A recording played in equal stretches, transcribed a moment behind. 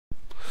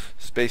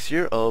Space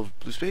here of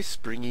Blue Space,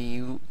 bringing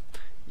you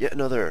yet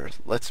another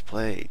Let's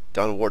Play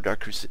Dawn of War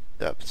Dark Crusade.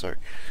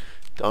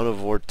 Dawn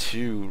of War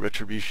 2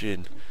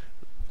 Retribution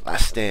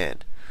Last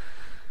Stand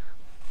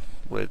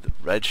with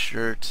Red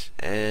Shirt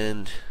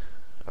and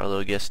our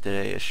little guest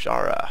today,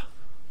 Ashara.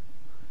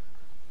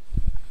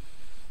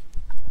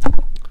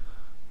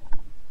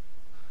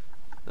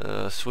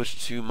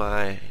 Switch to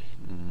my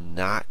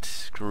not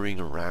screwing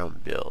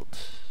around build.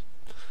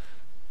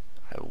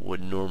 I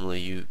would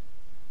normally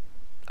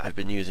I've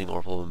been using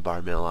Orbital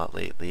Bombardment a lot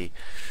lately,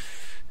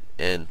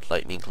 and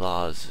Lightning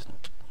Claws,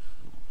 and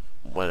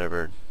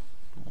whatever,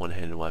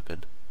 one-handed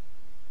weapon.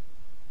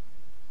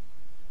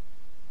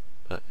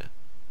 But yeah.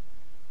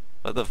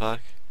 What the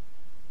fuck?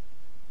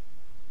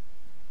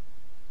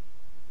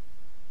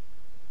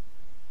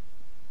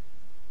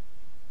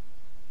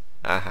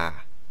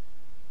 Aha.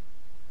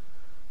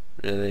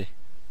 Really?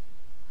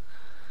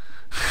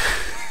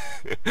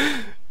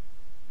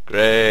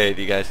 Great,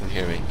 you guys can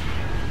hear me.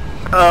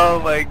 Oh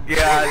my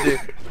god, dude.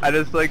 I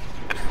just like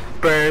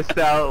burst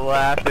out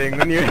laughing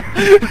when you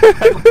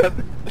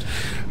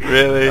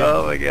Really?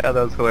 Oh my god,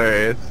 that was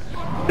hilarious.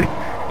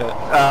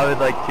 I'm in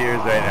like tears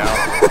right now.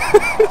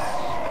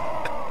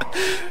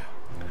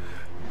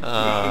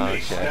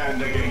 Okay.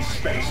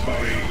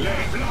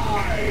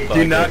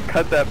 Do not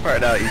cut that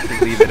part out, you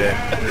should leave it in.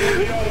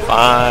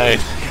 Fine.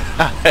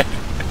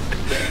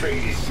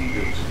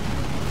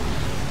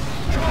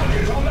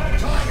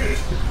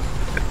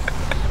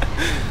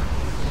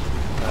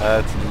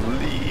 That's a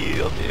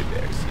little bit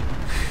embarrassing.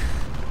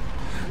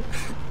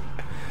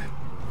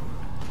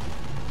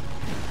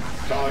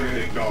 Target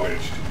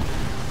acknowledged.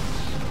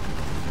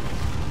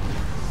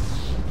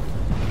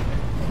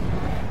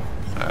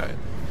 Alright.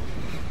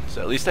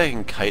 So at least I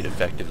can kite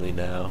effectively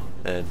now,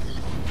 and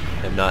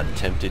I'm not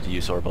tempted to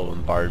use Orbital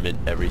Bombardment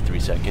every 3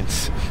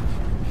 seconds.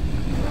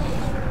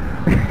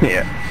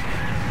 Yeah.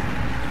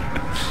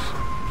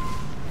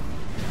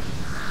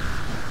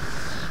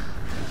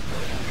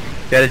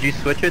 Yeah, did you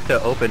switch it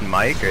to open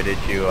mic, or did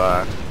you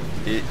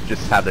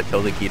just have the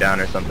tilde key down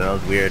or something? That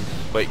was weird.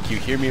 Wait, can you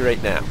hear me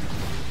right now?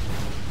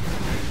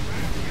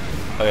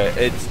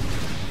 Okay,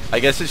 I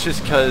guess it's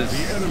just because,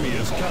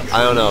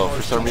 I don't know,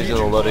 for some reason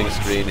the loading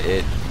screen,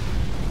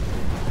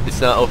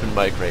 it's not open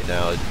mic right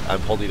now.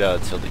 I'm holding down a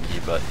tilde key,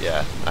 but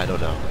yeah, I don't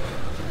know.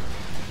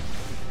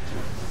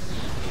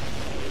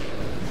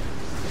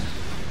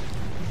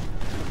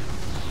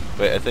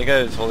 Wait, I think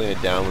I was holding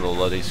it down when the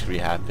loading screen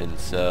happened,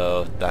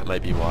 so that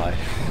might be why.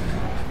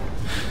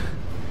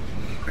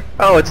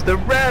 Oh, it's the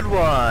red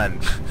one!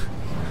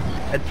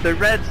 It's the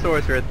red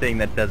sorcerer thing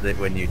that does it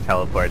when you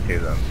teleport to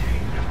them.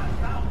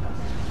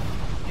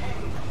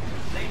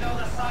 Lay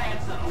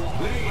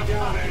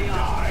down and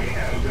die,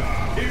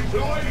 Elder!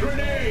 Deploy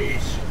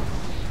grenades!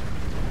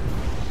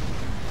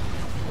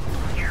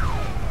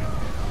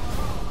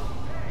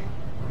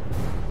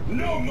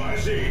 No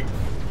mercy!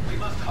 We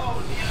must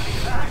hold the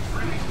enemy back,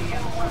 bringing the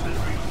enemy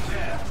weaponry to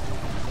bear.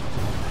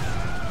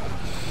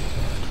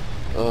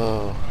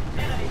 Oh,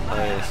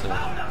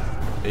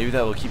 maybe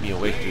that will keep me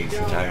awake through this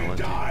entire one.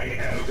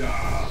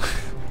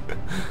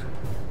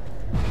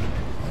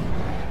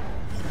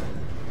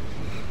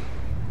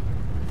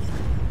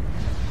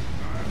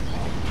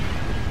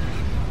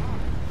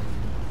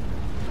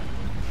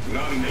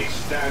 None may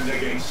stand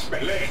against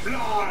space. Let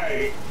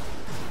fly!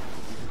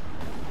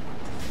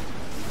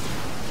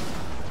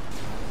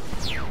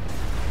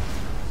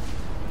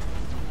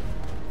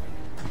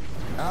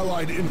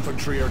 Allied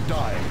infantry are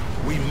dying.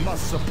 We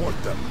must support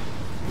them.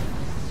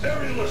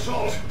 Aerial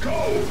assault,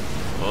 go!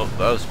 Well,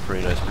 that was a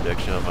pretty nice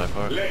prediction on my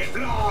part. Let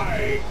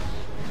fly!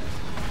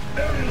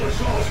 Aerial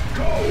assault,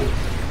 go!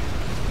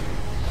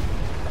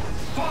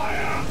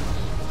 Fire!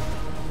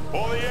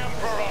 For the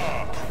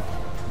Emperor!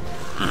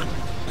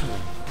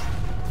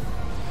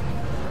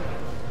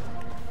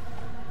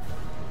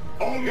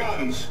 All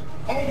guns,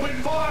 open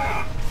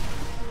fire!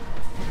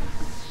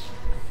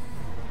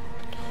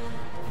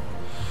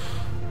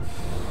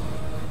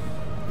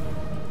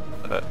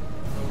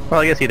 Well,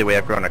 I guess either way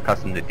I've grown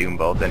accustomed to Doom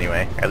both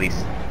anyway, at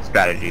least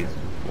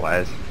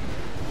strategies-wise.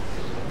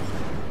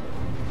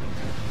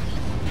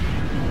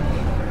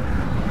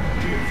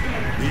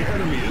 The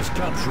enemy is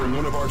capturing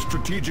one of our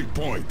strategic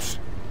points.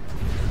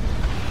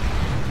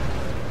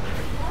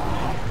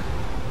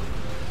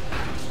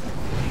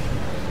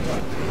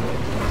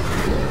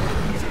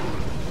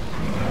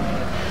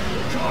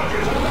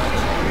 Charges on that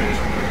target!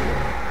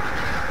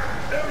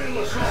 Aerial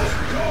assault,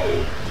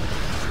 go!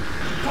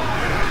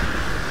 Fire!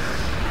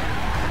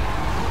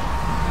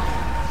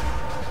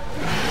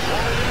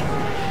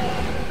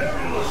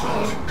 Aerial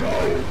assault,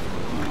 go!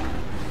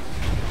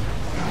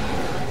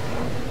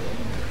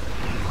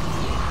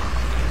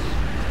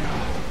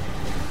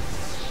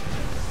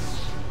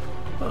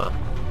 Huh.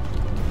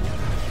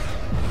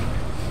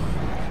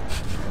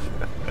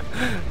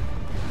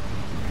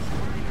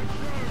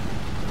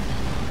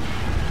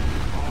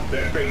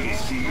 Their base is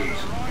sealed.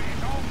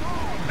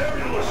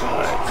 Aerial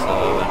assault, So go!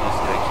 I'm just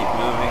gonna keep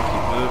moving,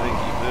 keep moving,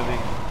 keep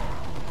moving.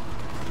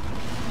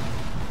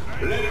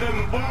 Let them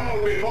fall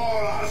before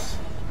before us.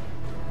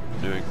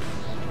 Doing.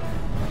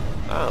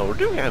 Oh, we're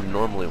doing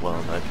abnormally well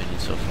in my opinion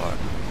so far.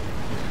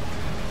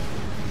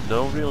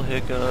 No real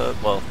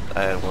hiccup. Well,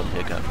 I had one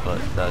hiccup, but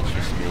that's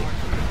just me.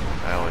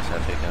 I always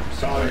have hiccups.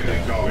 Target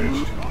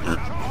acknowledged.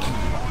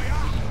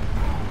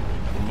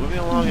 We're moving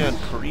along at a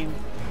pretty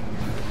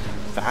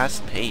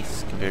fast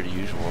pace compared to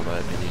usual, in my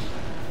opinion.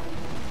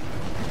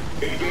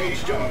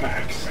 Engage jump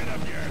packs.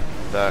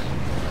 Back.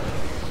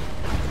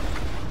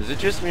 Is it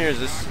just me, or is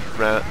this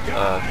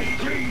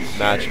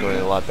match going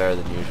a lot better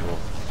than usual?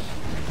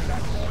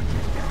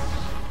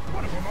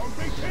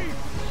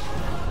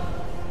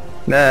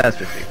 Nah, that's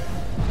 50.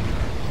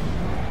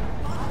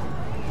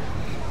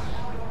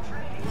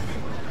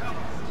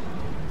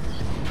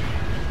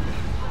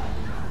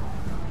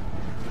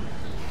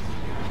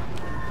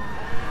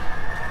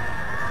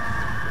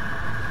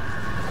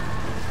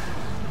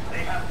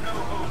 They have no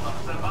hope of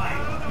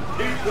survival.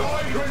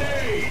 Deploy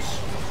grenades.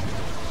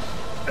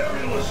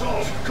 Aerial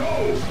assault, go.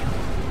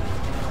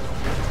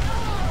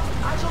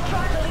 I shall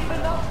try to leave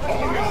enough for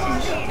All you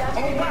guns, to need as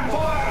we open go.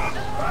 fire.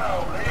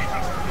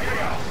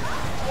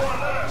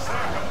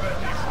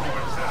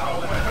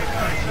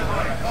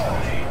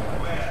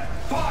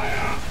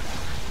 Fire.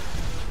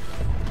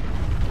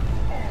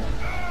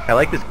 I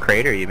like this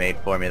crater you made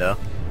for me though.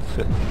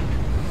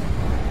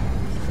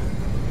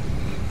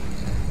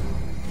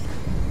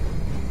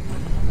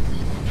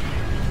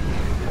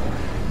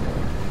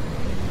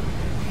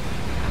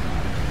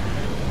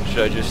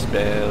 Should I just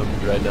spam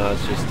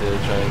dreadnoughts just to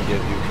try and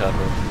give you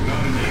cover?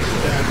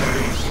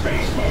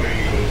 Space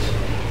Marines.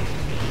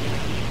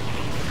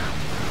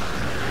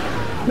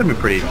 That'd be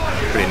pretty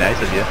nice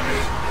of you.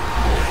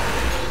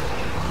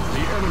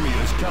 The enemy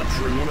is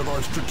capturing one of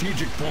our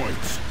strategic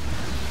points.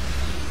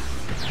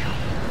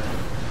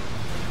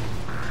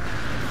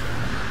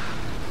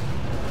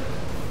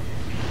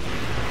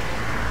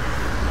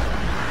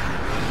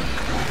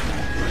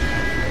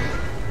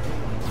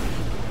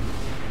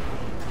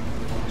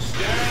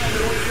 Stand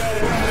with your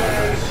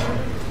brothers.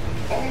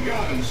 All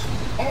guns,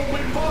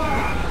 open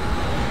fire.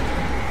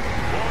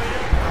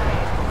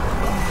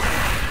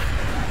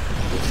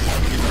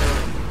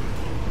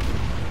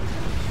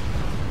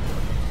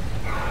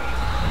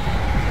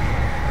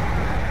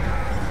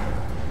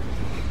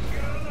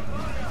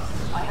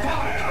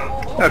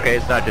 Okay,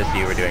 it's not just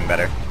you, we're doing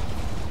better.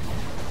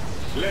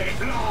 Let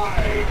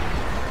fly.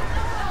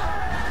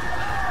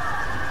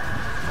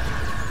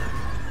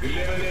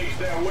 Eliminate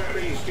their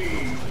weapons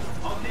team.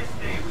 On this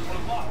day, we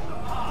will lock the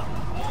path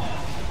of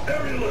war.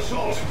 Aerial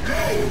assault,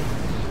 go.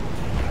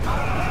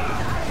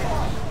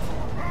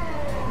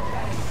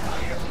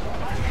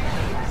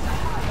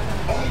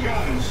 All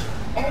guns,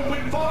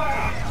 open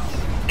fire.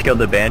 Killed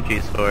the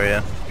banshees for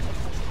you.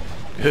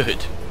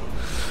 Good.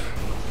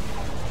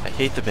 I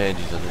hate the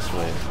banshees on this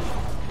wave.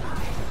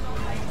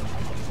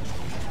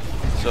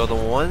 So the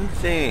one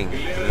thing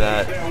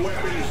that Their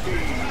weapons team.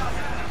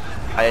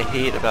 I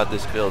hate about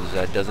this build is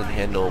that it doesn't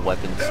handle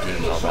weapons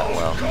teams all that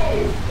well.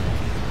 Go.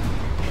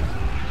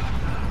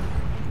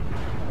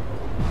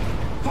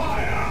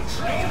 Fire.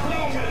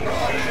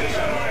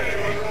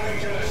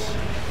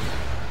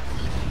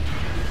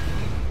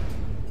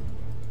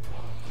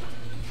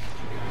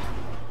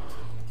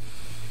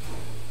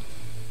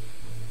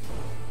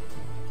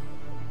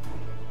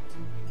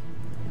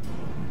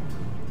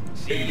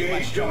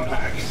 Engage jump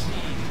packs.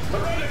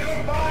 Deploy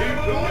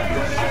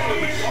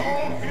grenades.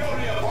 All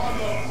fury upon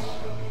them.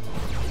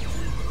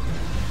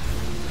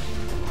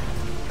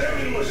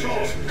 Aerial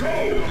assault, go!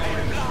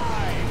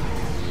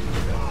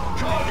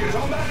 Charges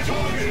on that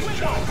target!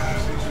 Jump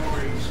past these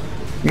wings.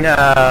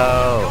 No.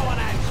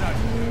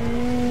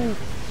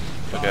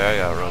 Okay, I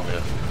gotta run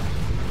now.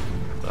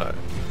 Alright.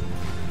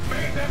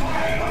 Make them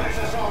pay on this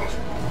assault!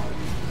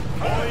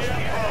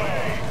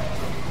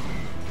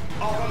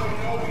 Offer them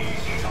no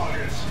easy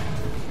targets.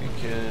 We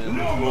can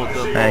No hold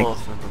them Thanks.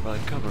 off and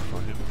provide cover for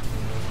him.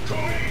 The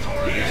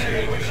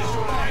enemy wishes to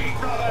fight,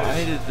 brothers.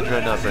 Why did the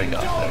dreadnought break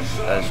off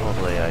then? That is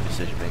total AI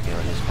decision making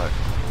on his part.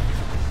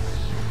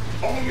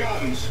 All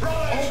guns,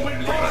 open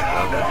I'm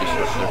fire! gonna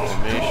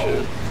disrupt their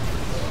formation.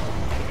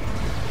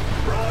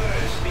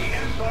 Brothers, the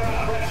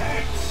Emperor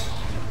protects!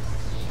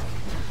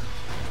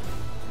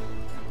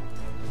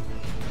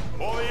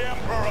 For the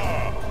Emperor!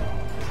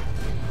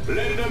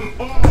 Let them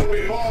fall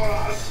before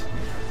us!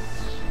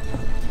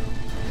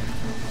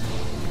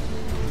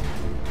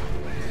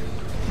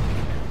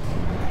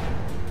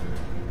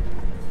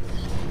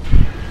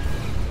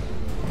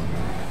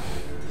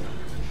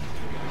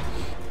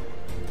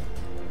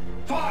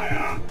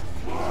 Fire!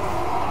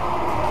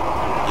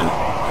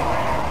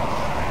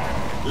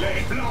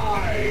 Let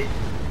fly!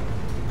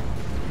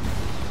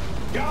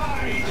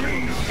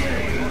 Guiding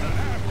skin!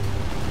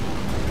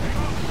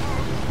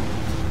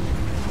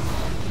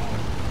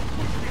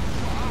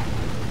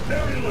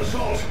 Aerial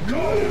assault,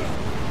 go!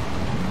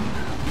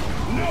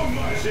 No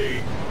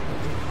mercy!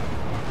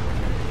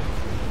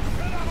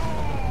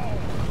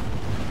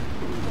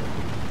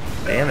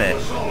 Damn Aerial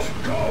it. assault,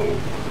 go!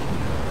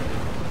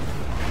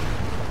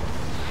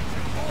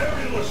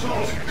 Aerial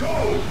assault,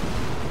 go!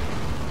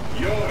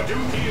 Your Your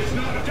duty is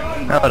not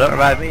done, No, brother. don't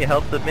revive me.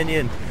 Help the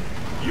minion.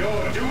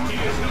 Your duty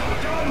is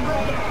not done,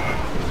 brother.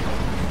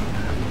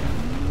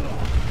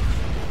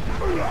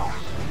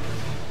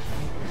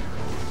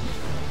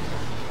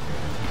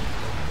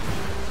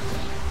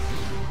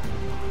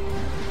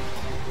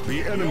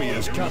 The enemy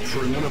is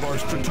capturing one of our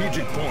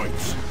strategic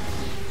points.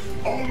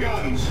 All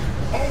guns,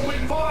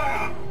 open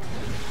fire.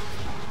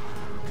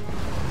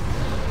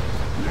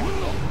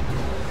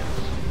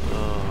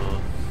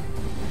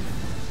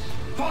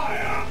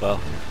 Fire.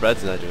 Well,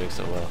 Red's not doing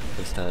so well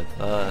this time.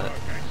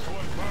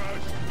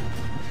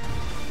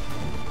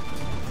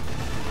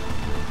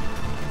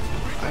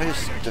 I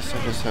just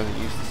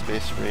haven't used the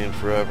Space Marine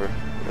forever.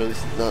 Or at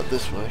least not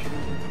this way.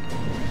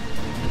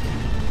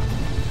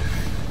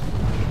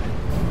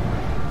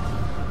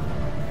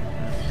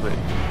 Wait,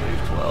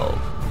 wave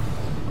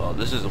 12. Well,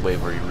 this is the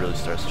wave where he really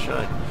starts to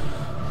shine.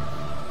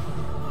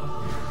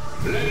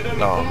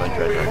 Oh, my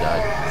Dreadnought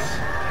died.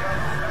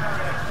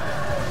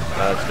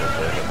 That's gonna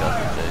play like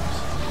nothing things.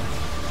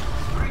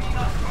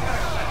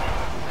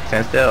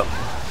 Stand still.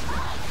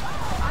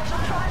 I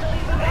shall try to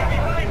leave enough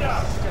behind.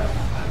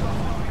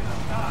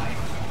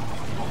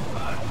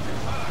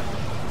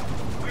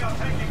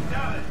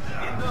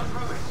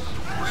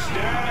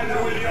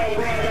 Stand with your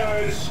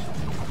brothers.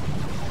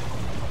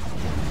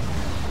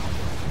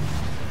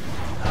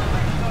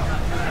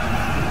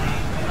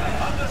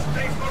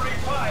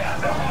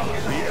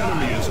 The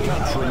enemy is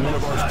capturing one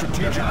of our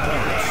strategic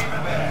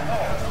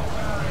points.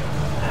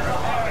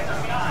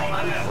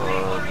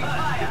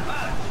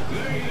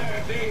 Lay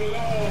that thing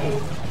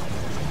low.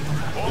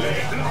 Let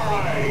it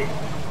fly.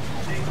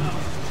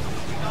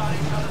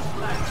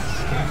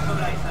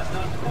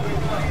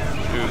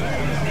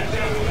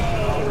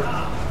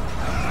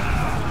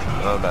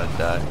 I'm about to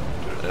die.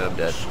 I'm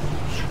dead.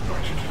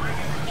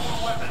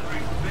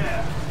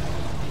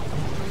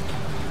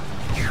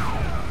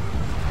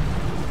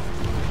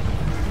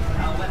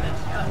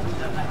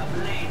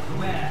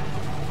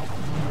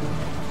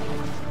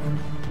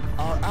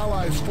 Our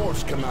allies'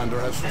 force commander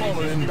has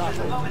fallen in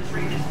battle.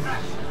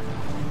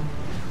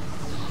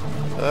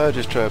 I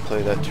just try to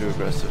play that too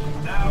aggressive.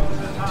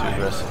 Too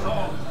aggressive.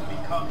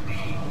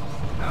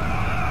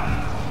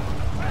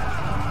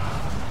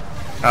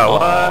 Oh,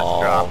 what?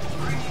 Aw. Drop.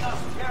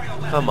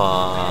 Come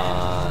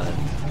on.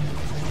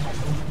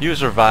 He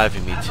was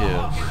reviving me too.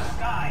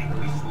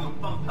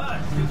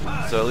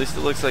 So at least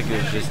it looks like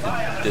it was just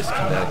a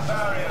disconnect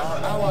Our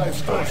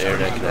allies' from force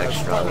internet commander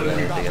has connection rather fallen than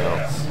in anything battle.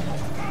 else.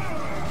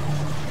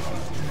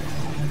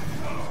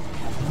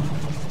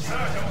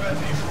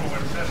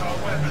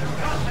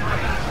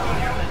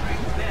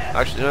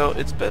 Actually, no,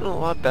 it's been a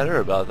lot better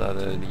about that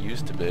than it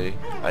used to be.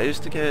 I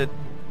used to get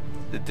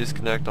the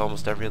disconnect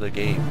almost every other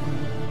game.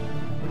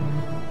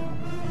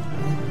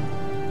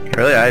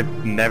 Really?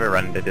 I've never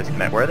run into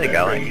disconnect. Where are they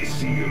going? Ready,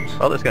 sealed.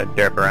 Well, just gonna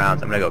derp around,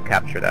 so I'm gonna go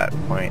capture that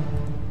point.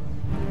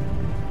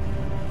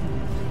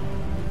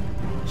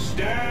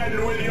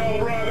 Stand with your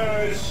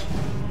brothers.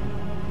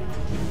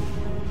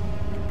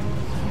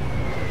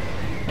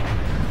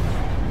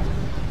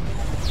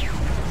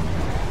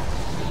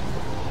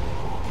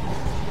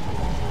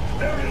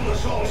 Aerial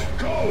assault,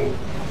 go!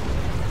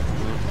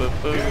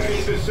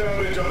 Gaze the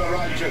servant of the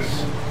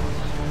righteous.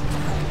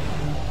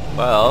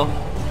 Well,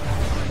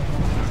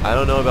 I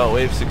don't know about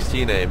Wave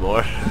 16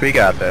 anymore. We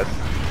got this.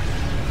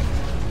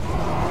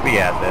 We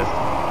got this.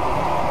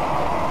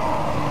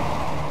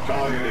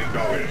 Target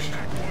acknowledged.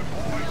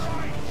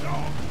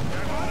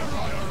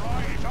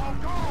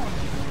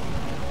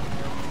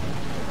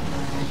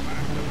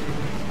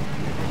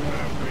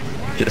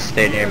 Just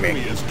stay The near enemy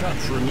me. is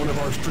capturing one of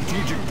our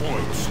strategic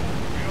points.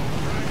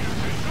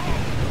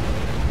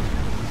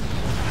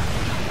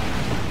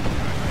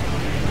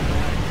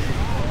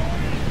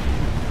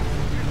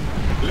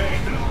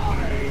 Let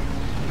fly.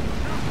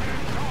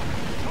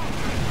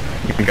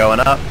 Keep going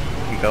up.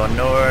 Keep going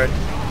north.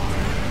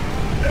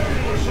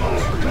 Aerial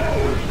assault,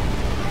 go!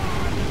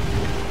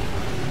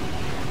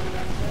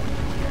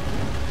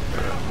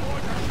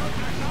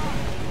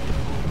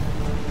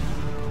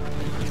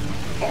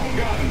 On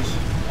guns.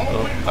 Well,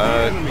 Open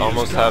I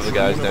almost have the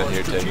guys down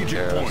here taking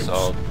care of us, so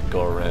I'll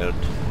go around.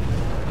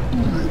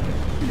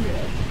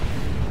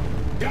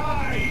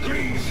 Die,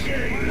 green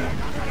skin!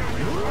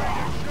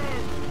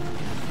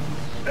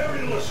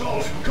 Aerial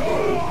assault,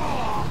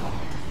 go!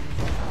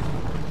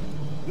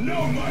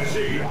 No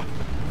mercy!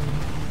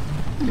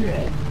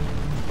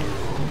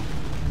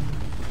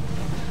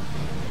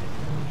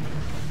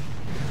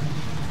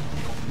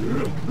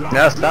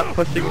 No, stop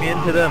pushing me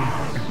into them.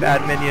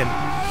 Bad minion.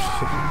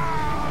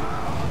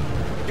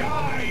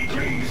 Die,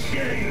 green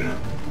skin!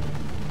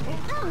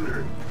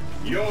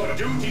 Your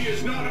duty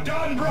is not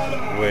done,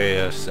 brother! Wait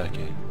a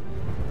second.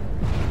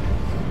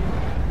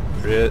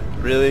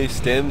 Really?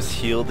 Stims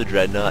healed the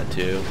Dreadnought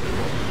too?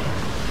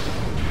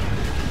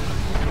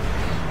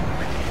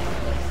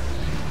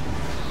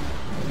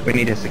 We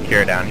need to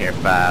secure down here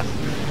fast.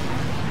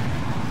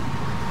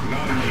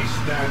 None may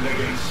stand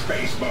against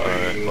space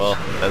Alright, marines. well,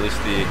 at least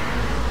the...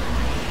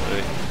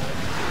 Wait.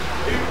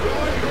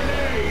 Deploy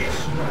grenades!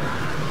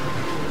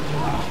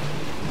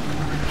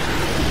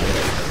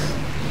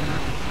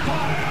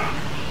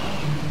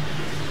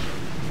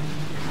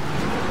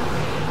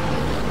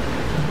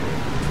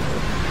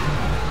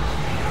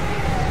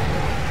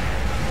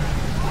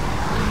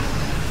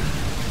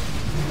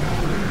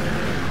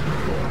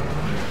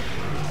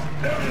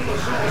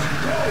 assault,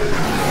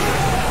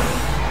 go!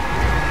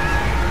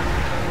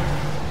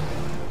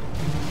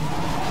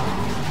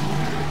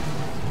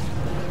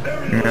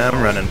 Aerial Yeah, I'm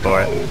assault, running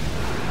for it. go!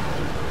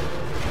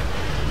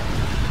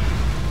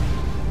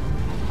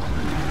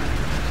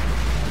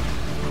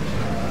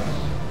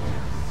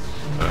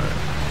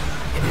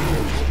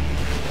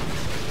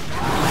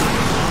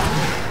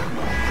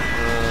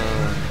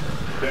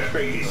 That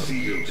bait is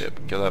sealed. Yep,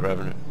 kill that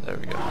revenue. There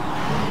we go.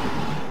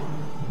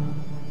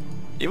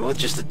 Even with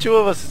just the two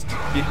of us,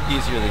 it's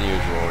easier than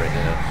usual right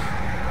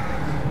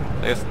now.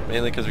 I guess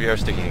mainly because we are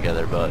sticking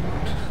together, but...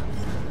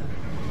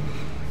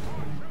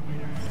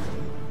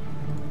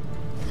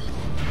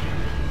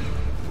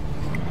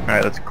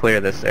 Alright, let's clear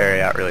this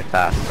area out really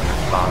fast and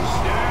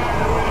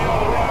respond.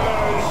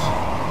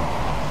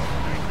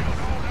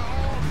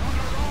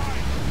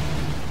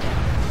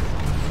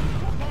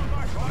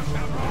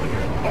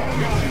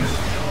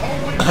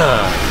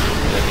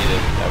 Didn't need to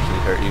actually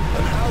hurt you, An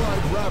but...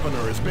 allied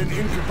Ravener has been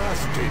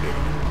incapacitated.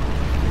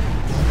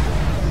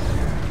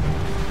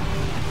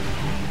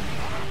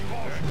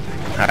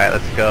 Alright,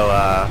 let's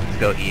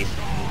go east.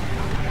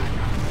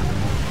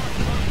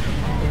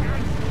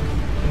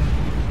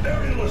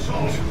 Aerial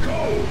assault,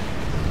 go!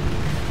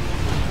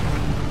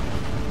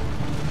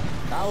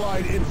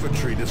 Allied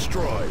infantry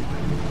destroyed.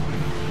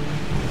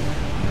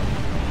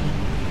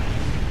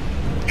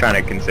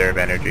 Trying to conserve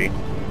energy.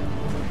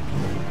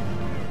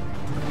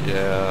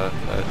 Yeah,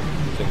 I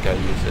think I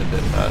used it a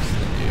bit faster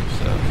than you,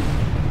 so...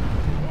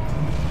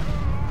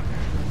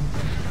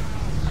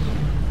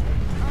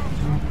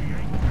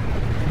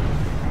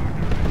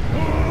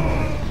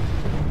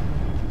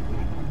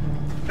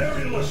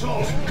 Aerial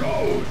assault,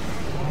 go!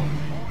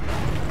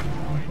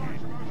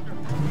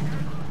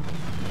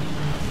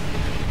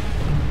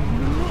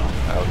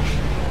 Ouch.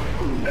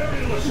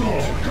 Aerial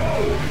assault,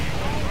 go!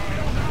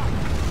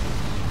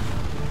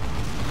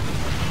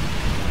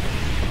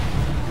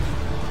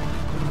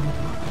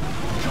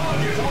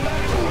 Target on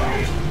that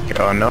target!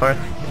 Going north.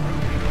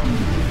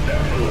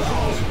 Aerial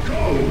assault,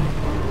 go!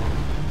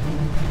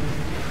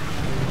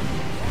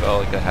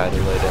 Felt like I had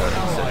to lay down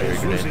and send your Allies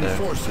grenade losing there.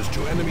 forces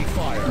to enemy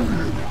fire.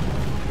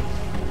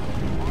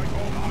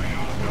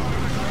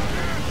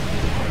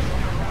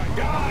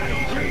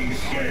 Die, green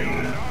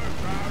skin!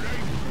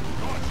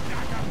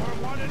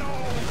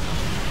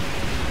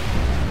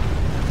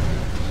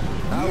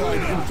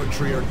 Allied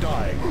infantry are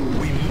dying.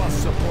 We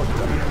must support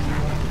them.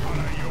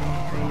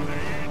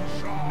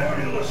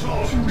 Aerial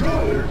assault,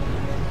 go!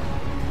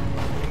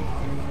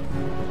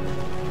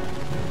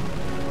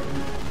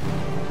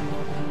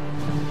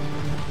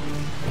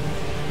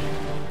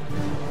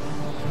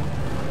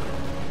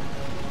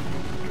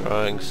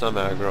 Drawing some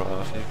aggro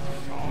off you.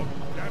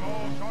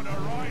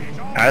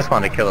 I just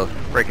want to kill those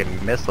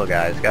freaking missile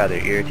guys. God,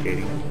 they're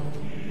irritating.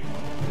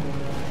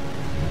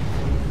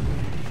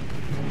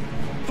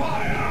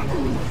 Fire!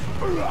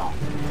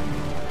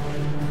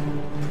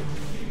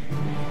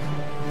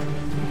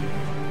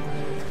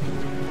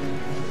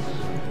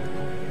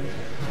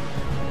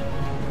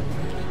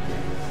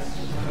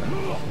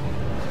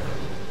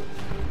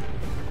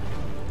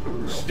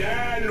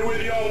 Stand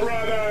with your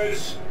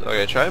brothers!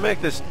 Okay, try and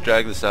make this,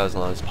 drag this out as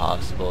long as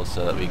possible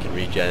so that we can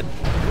regen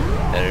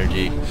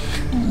energy.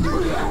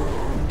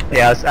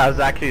 Yeah, I was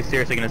actually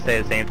seriously going to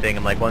say the same thing.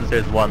 I'm like, once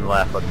there's one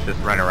left, let's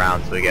just run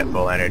around so we get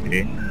full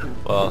energy.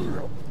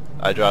 Well,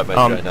 I dropped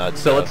my dreadnought,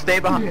 So let's stay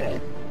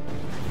behind.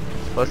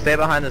 Let's stay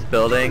behind this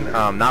building.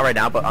 Not right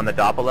now, but on the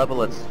Doppel level,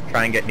 let's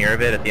try and get near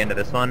of it at the end of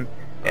this one,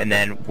 and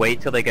then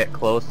wait till they get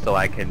close so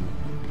I can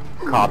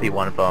copy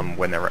one of them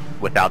when they're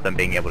without them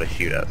being able to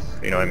shoot us.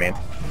 You know what I mean?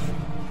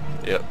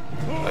 Yep,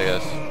 I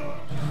guess.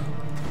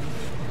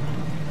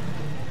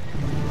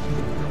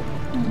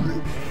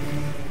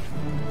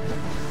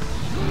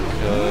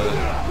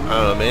 I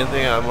don't know, the main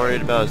thing I'm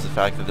worried about is the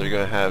fact that they're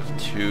going to have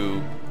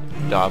two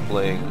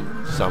doppling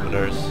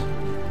summoners.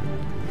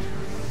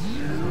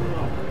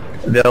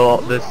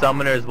 The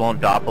summoners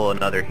won't doppel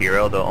another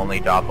hero, they'll only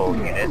doppel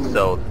units,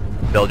 so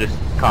they'll just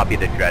copy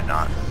the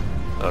dreadnoughts.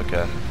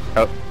 Okay.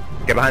 Oh,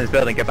 get behind this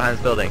building, get behind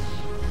this building.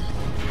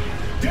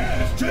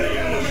 Death to the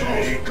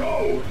enemy!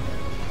 Go!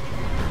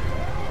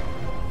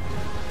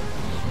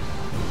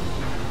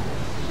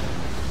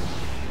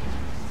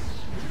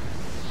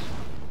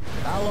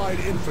 Allied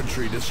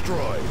infantry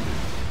destroyed.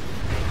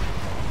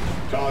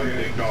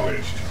 Target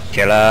acknowledged.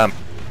 Kill 'em.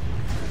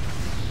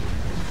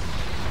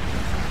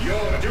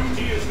 Your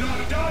duty is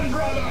not done,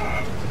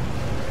 brother!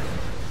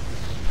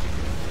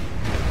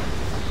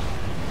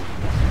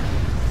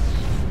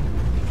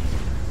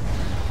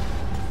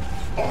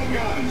 On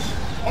guns!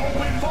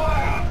 Open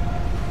fire!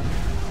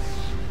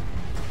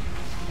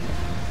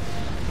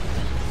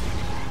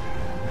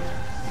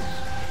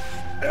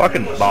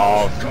 Fucking Aerial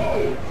balls. assault,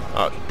 Go!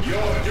 Oh,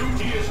 Your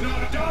duty is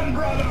not done,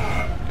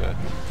 brother! okay.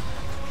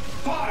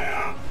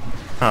 Fire!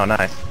 Oh,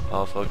 nice.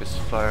 I'll focus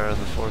fire on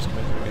the force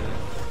commander again.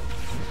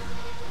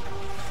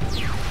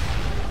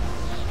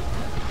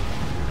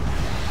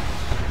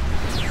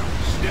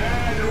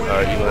 Stand with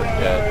Alright, your you went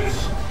dead.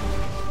 brothers!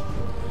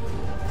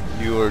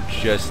 You You were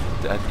just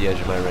at the edge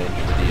of my range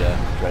for the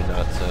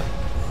Dreadnought, so...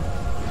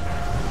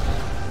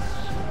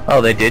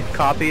 Oh, they did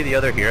copy the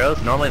other heroes?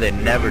 Normally they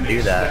never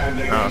do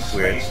that. Oh, it's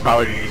weird. It's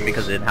probably just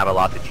because they didn't have a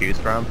lot to choose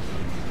from.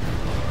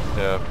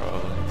 Yeah,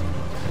 probably.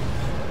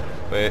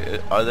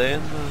 Wait, are they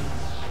in the...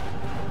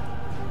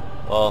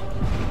 Well...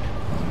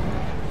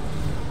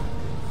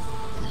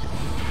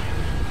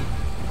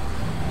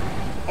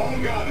 All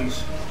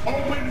guns,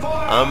 open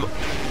fire! I'm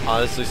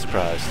honestly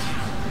surprised,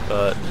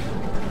 but...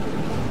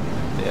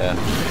 Yeah.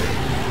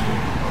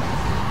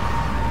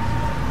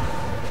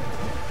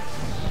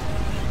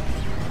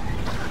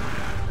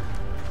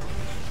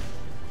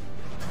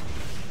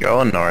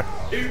 Going north.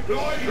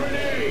 Deploy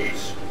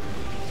grenades!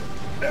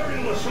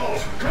 Aerial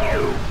assault,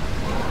 go!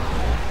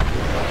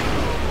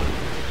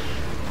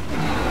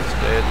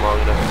 Stayed long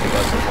enough to give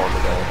us some more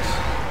medals.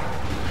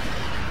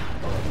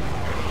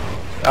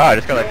 Oh, I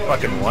just got like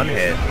fucking one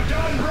hit.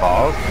 The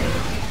balls?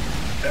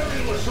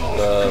 Aerial assault,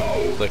 The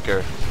go!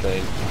 flicker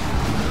thing.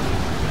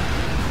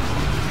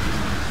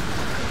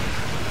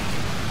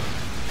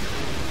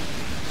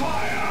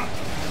 Fire!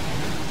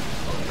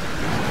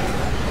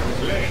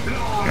 Les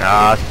Blancs!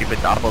 Ah,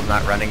 stupid Doppel's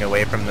not running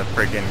away from the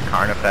friggin'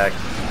 Carnifex.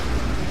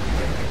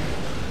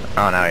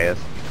 Oh, now he is.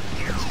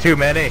 It's too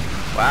many.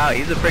 Wow,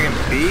 he's a friggin'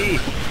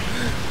 beast.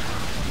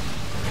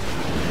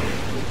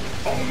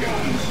 All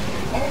guns,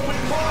 open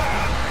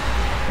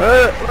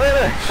fire! Look at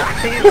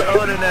it. He's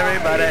owning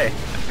everybody.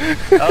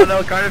 Oh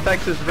no,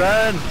 Carnifexes,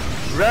 run!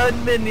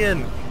 Run,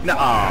 minion! No.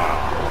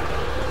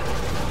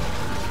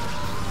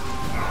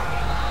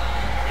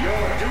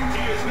 Your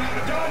duty is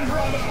not done,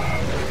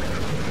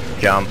 brother!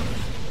 Jump.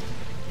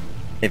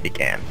 If you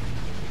can.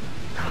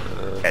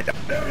 Yeah, jump.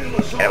 Aerial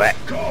assault, Get away.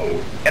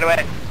 go! Get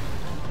away.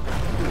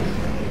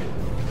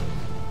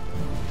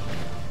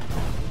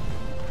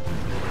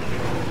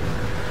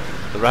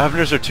 The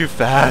Raveners are too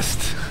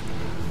fast.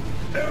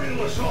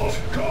 Aerial assault,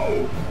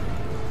 go!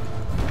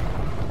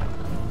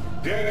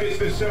 Death is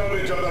the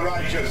salvage of the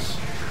righteous.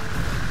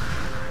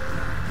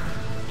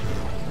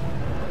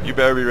 You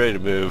better be ready to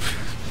move.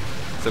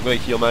 So I'm gonna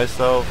heal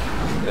myself.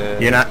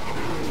 And You're not.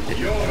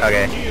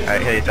 Okay.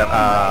 Alright, hit yourself.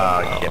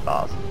 Oh, shit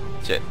balls.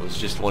 Shit, was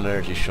just one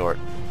energy short.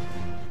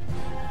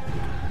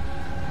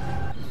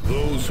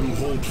 Those who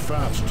hold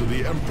fast to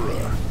the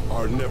Emperor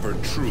are never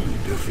truly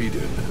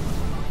defeated.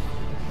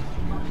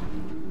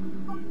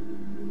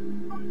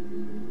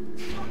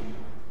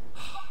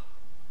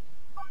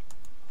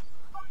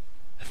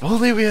 If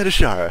only we had a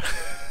Shara.